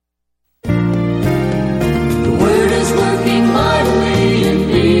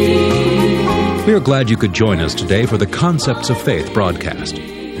We are glad you could join us today for the Concepts of Faith broadcast.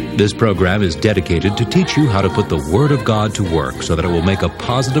 This program is dedicated to teach you how to put the Word of God to work so that it will make a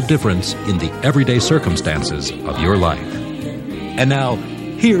positive difference in the everyday circumstances of your life. And now,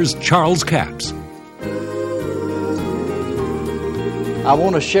 here's Charles Capps. I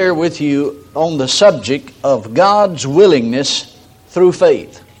want to share with you on the subject of God's willingness through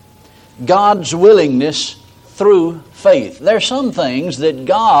faith. God's willingness through faith. There are some things that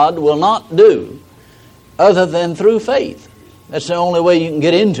God will not do other than through faith. That's the only way you can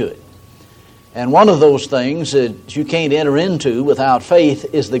get into it. And one of those things that you can't enter into without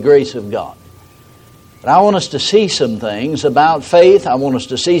faith is the grace of God. But I want us to see some things about faith. I want us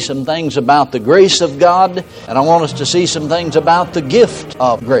to see some things about the grace of God. And I want us to see some things about the gift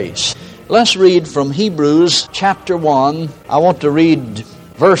of grace. Let's read from Hebrews chapter 1. I want to read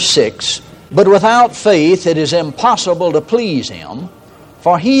verse 6. But without faith it is impossible to please Him.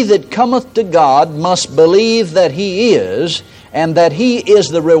 For he that cometh to God must believe that He is, and that He is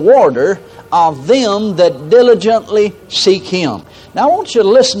the rewarder of them that diligently seek Him. Now I want you to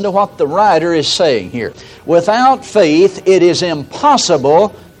listen to what the writer is saying here. Without faith it is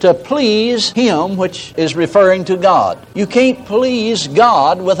impossible to please Him, which is referring to God. You can't please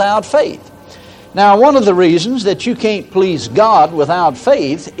God without faith. Now, one of the reasons that you can't please God without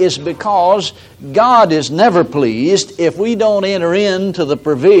faith is because God is never pleased if we don't enter into the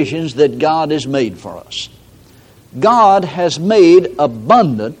provisions that God has made for us. God has made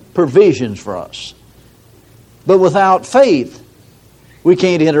abundant provisions for us. But without faith, we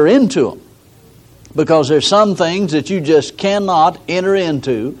can't enter into them. Because there's some things that you just cannot enter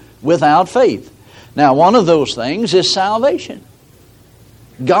into without faith. Now, one of those things is salvation.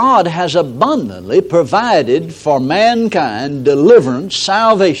 God has abundantly provided for mankind deliverance,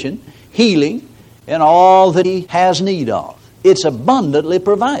 salvation, healing, and all that He has need of. It's abundantly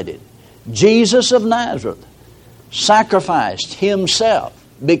provided. Jesus of Nazareth sacrificed Himself,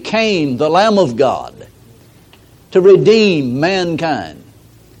 became the Lamb of God to redeem mankind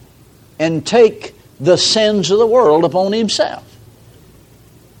and take the sins of the world upon Himself.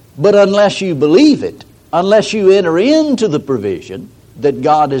 But unless you believe it, unless you enter into the provision that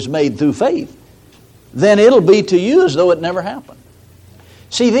God has made through faith, then it'll be to you as though it never happened.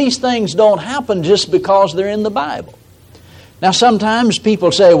 See, these things don't happen just because they're in the Bible. Now, sometimes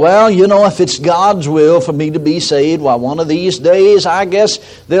people say, well, you know, if it's God's will for me to be saved, well, one of these days, I guess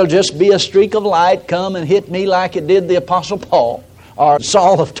there'll just be a streak of light come and hit me like it did the Apostle Paul, or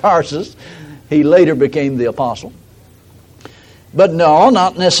Saul of Tarsus. He later became the apostle. But no,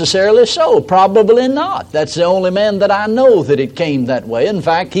 not necessarily so. Probably not. That's the only man that I know that it came that way. In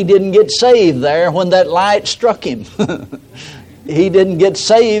fact, he didn't get saved there when that light struck him. He didn't get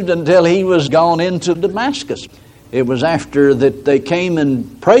saved until he was gone into Damascus. It was after that they came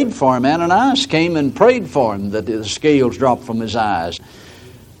and prayed for him. Ananias came and prayed for him that the scales dropped from his eyes.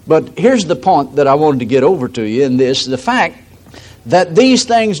 But here's the point that I wanted to get over to you in this. The fact that these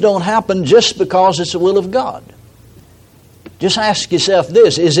things don't happen just because it's the will of God. Just ask yourself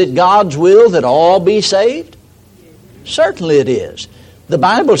this, is it God's will that all be saved? Certainly it is. The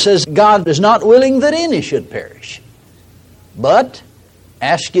Bible says God is not willing that any should perish. But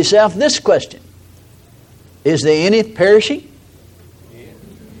ask yourself this question, is there any perishing?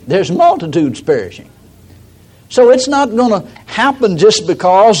 There's multitudes perishing. So it's not going to happen just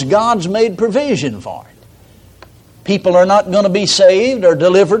because God's made provision for it. People are not going to be saved or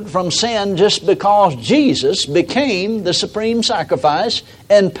delivered from sin just because Jesus became the supreme sacrifice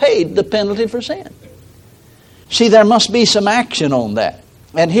and paid the penalty for sin. See, there must be some action on that.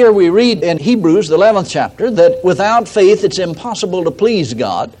 And here we read in Hebrews, the 11th chapter, that without faith it's impossible to please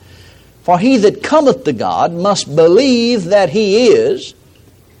God. For he that cometh to God must believe that He is.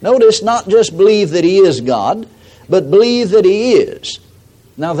 Notice, not just believe that He is God, but believe that He is.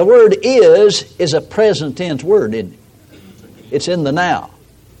 Now, the word is a present tense word, isn't it? It's in the now.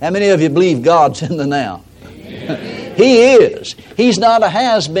 How many of you believe God's in the now? He is. He's not a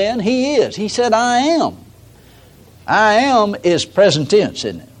has-been. He is. He said, I am. I am is present tense,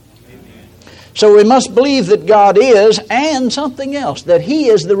 isn't it? So we must believe that God is, and something else, that He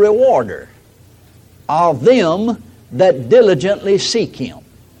is the rewarder of them that diligently seek Him.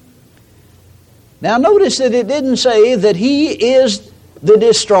 Now notice that it didn't say that He is the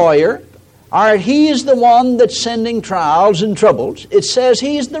destroyer, or He is the one that's sending trials and troubles. It says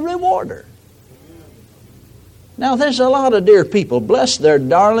He's the rewarder. Now there's a lot of dear people, bless their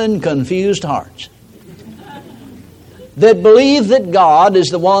darling confused hearts, that believe that God is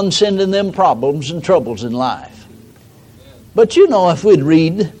the one sending them problems and troubles in life. But you know, if we'd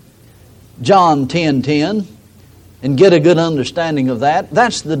read John 10:10, and get a good understanding of that.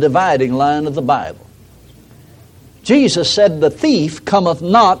 That's the dividing line of the Bible. Jesus said, "The thief cometh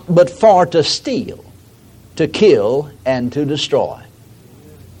not but for to steal, to kill, and to destroy.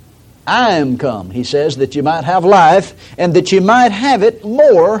 I am come," he says, "that you might have life, and that you might have it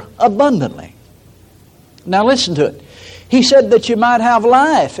more abundantly." Now listen to it. He said that you might have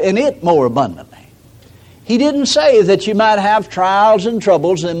life, and it more abundantly. He didn't say that you might have trials and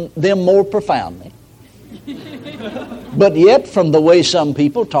troubles and them more profoundly. But yet, from the way some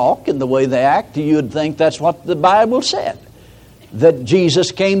people talk and the way they act, you'd think that's what the Bible said. That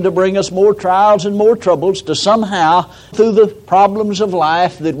Jesus came to bring us more trials and more troubles to somehow, through the problems of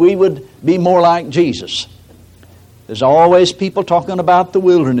life, that we would be more like Jesus. There's always people talking about the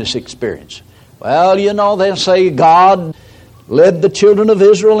wilderness experience. Well, you know, they'll say God led the children of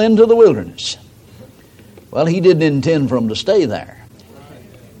Israel into the wilderness. Well, He didn't intend for them to stay there.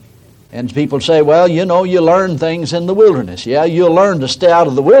 And people say, well, you know, you learn things in the wilderness. Yeah, you'll learn to stay out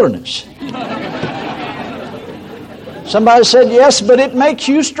of the wilderness. Somebody said, yes, but it makes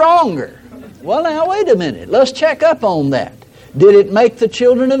you stronger. Well, now, wait a minute. Let's check up on that. Did it make the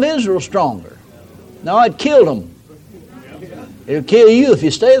children of Israel stronger? No, it killed them. It'll kill you if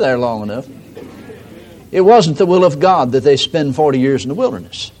you stay there long enough. It wasn't the will of God that they spend 40 years in the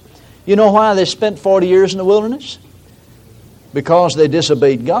wilderness. You know why they spent 40 years in the wilderness? Because they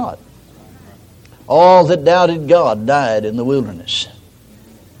disobeyed God. All that doubted God died in the wilderness.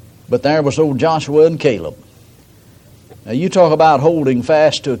 But there was old Joshua and Caleb. Now you talk about holding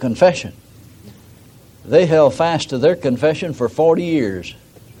fast to a confession. They held fast to their confession for 40 years.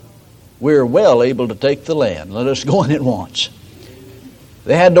 We're well able to take the land. Let us go in at once.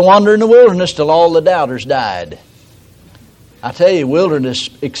 They had to wander in the wilderness till all the doubters died. I tell you, wilderness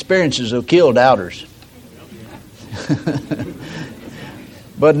experiences will kill doubters.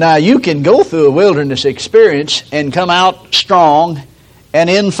 But now you can go through a wilderness experience and come out strong and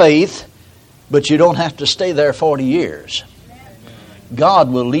in faith, but you don't have to stay there 40 years.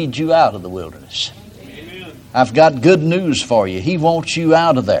 God will lead you out of the wilderness. I've got good news for you. He wants you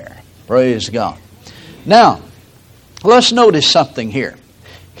out of there. Praise God. Now, let's notice something here.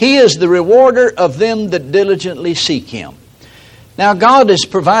 He is the rewarder of them that diligently seek Him. Now, God has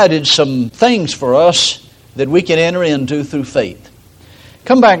provided some things for us that we can enter into through faith.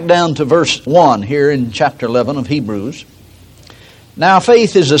 Come back down to verse 1 here in chapter 11 of Hebrews. Now,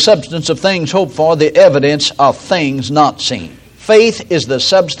 faith is the substance of things hoped for, the evidence of things not seen. Faith is the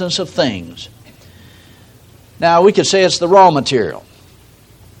substance of things. Now, we could say it's the raw material.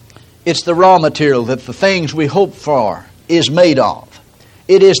 It's the raw material that the things we hope for is made of.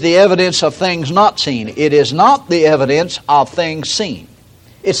 It is the evidence of things not seen. It is not the evidence of things seen.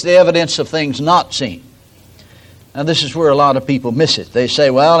 It's the evidence of things not seen. Now, this is where a lot of people miss it. They say,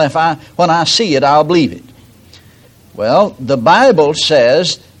 well, when I see it, I'll believe it. Well, the Bible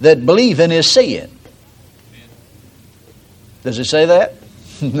says that believing is seeing. Does it say that?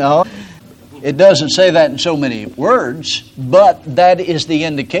 No. It doesn't say that in so many words, but that is the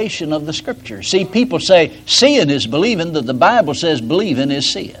indication of the Scripture. See, people say seeing is believing, that the Bible says believing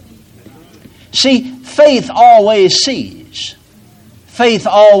is seeing. See, faith always sees. Faith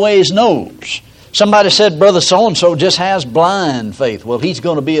always knows. Somebody said, Brother so-and-so just has blind faith. Well, he's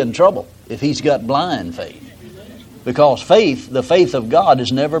going to be in trouble if he's got blind faith. Because faith, the faith of God,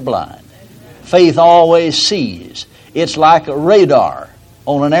 is never blind. Faith always sees. It's like a radar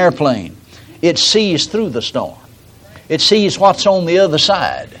on an airplane. It sees through the storm. It sees what's on the other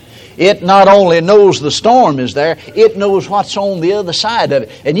side. It not only knows the storm is there, it knows what's on the other side of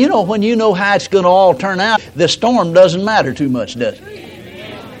it. And you know, when you know how it's going to all turn out, the storm doesn't matter too much, does it?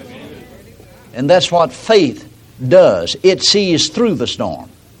 And that's what faith does. It sees through the storm.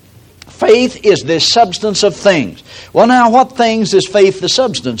 Faith is the substance of things. Well, now, what things is faith the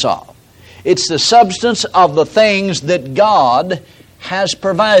substance of? It's the substance of the things that God has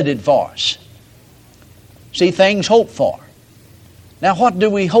provided for us. See, things hoped for. Now, what do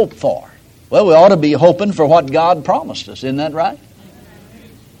we hope for? Well, we ought to be hoping for what God promised us. Isn't that right?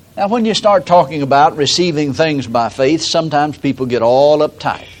 Now, when you start talking about receiving things by faith, sometimes people get all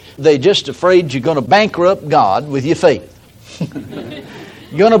uptight. They're just afraid you're going to bankrupt God with your faith.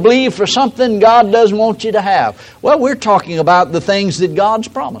 You're going to believe for something God doesn't want you to have. Well, we're talking about the things that God's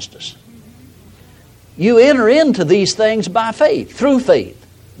promised us. You enter into these things by faith, through faith.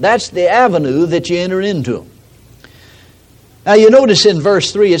 That's the avenue that you enter into them. Now you notice in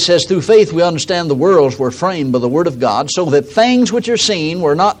verse 3 it says, through faith we understand the worlds were framed by the word of God, so that things which are seen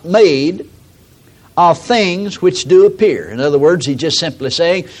were not made of things which do appear. In other words, he's just simply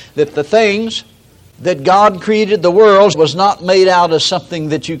saying that the things that God created the world was not made out of something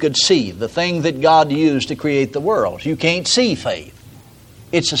that you could see, the thing that God used to create the world. You can't see faith.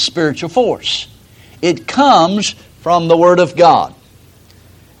 It's a spiritual force. It comes from the Word of God.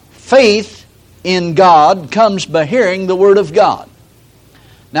 Faith in God comes by hearing the Word of God.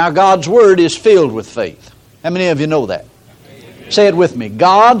 Now, God's Word is filled with faith. How many of you know that? Say it with me.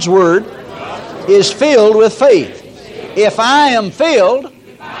 God's Word is filled with faith. If I am filled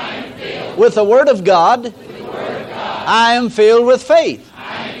with the Word of God, I am filled with faith.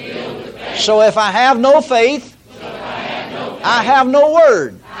 So if I have no faith, I have no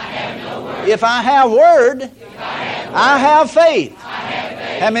Word. If I have Word, I have faith.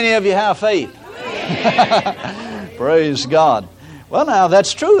 How many of you have faith? Praise God. Well, now,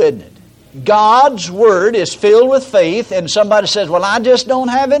 that's true, isn't it? God's Word is filled with faith, and somebody says, well, I just don't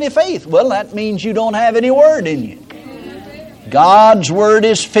have any faith. Well, that means you don't have any Word in you. God's Word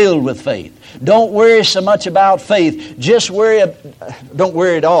is filled with faith. Don't worry so much about faith. Don't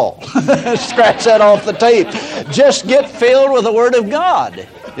worry at all. Scratch that off the tape. Just get filled with the Word of God,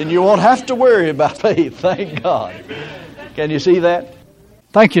 and you won't have to worry about faith. Thank God. Can you see that?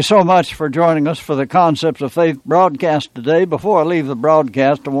 Thank you so much for joining us for the Concepts of Faith broadcast today. Before I leave the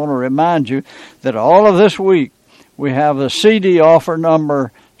broadcast, I want to remind you that all of this week we have a CD offer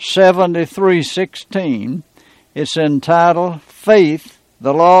number 7316. It's entitled Faith,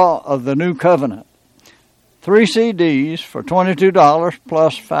 the Law of the New Covenant. 3 CDs for $22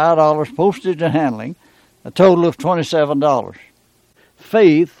 plus $5 postage and handling, a total of $27.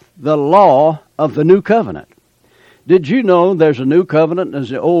 Faith, the Law of the New Covenant. Did you know there's a new covenant and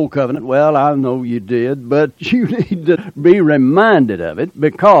there's the old covenant? Well, I know you did, but you need to be reminded of it,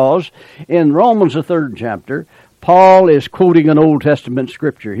 because in Romans, the 3rd chapter, Paul is quoting an Old Testament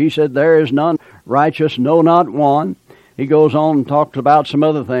scripture. He said, there is none righteous, no, not one. He goes on and talks about some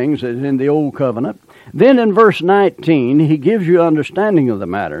other things that is in the old covenant. Then in verse 19, he gives you understanding of the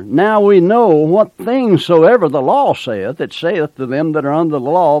matter. Now we know what things soever the law saith, it saith to them that are under the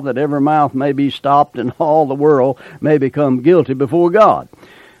law, that every mouth may be stopped, and all the world may become guilty before God.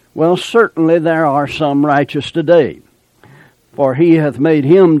 Well, certainly there are some righteous today. For he hath made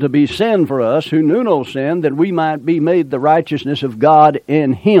him to be sin for us, who knew no sin, that we might be made the righteousness of God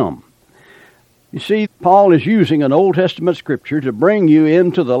in him. You see, Paul is using an Old Testament scripture to bring you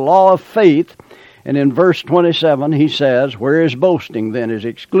into the law of faith. And in verse 27 he says, where is boasting then is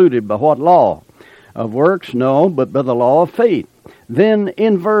excluded by what law? Of works? No, but by the law of faith. Then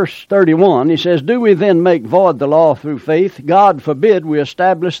in verse 31 he says, do we then make void the law through faith? God forbid we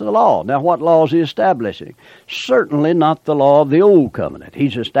establish the law. Now what law is he establishing? Certainly not the law of the old covenant.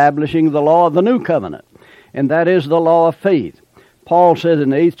 He's establishing the law of the new covenant. And that is the law of faith. Paul said in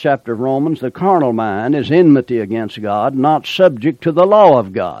the 8th chapter of Romans, the carnal mind is enmity against God, not subject to the law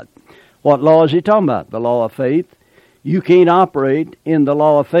of God. What law is he talking about? The law of faith. You can't operate in the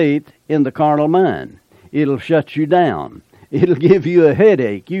law of faith in the carnal mind. It'll shut you down. It'll give you a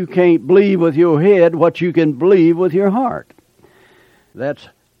headache. You can't believe with your head what you can believe with your heart. That's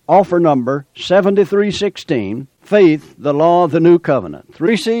offer number 7316, Faith, the Law of the New Covenant.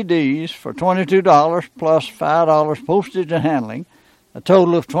 3 CDs for $22 plus $5 postage and handling, a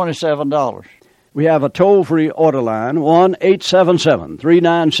total of $27. We have a toll-free order line,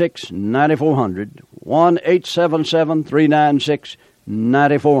 1-877-396-9400,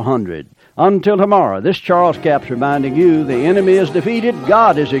 1-877-396-9400. Until tomorrow, this Charles Capps reminding you the enemy is defeated,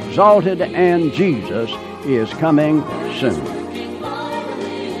 God is exalted, and Jesus is coming soon.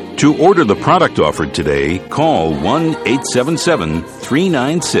 To order the product offered today, call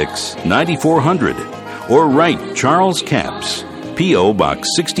 1-877-396-9400 or write Charles Capps, P.O. Box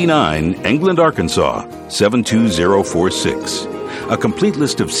 69, England, Arkansas, 72046. A complete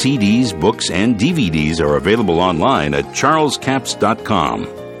list of CDs, books, and DVDs are available online at charlescapps.com.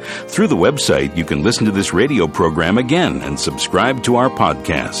 Through the website, you can listen to this radio program again and subscribe to our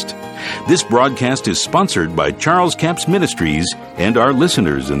podcast. This broadcast is sponsored by Charles Capps Ministries and our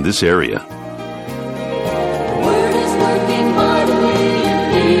listeners in this area.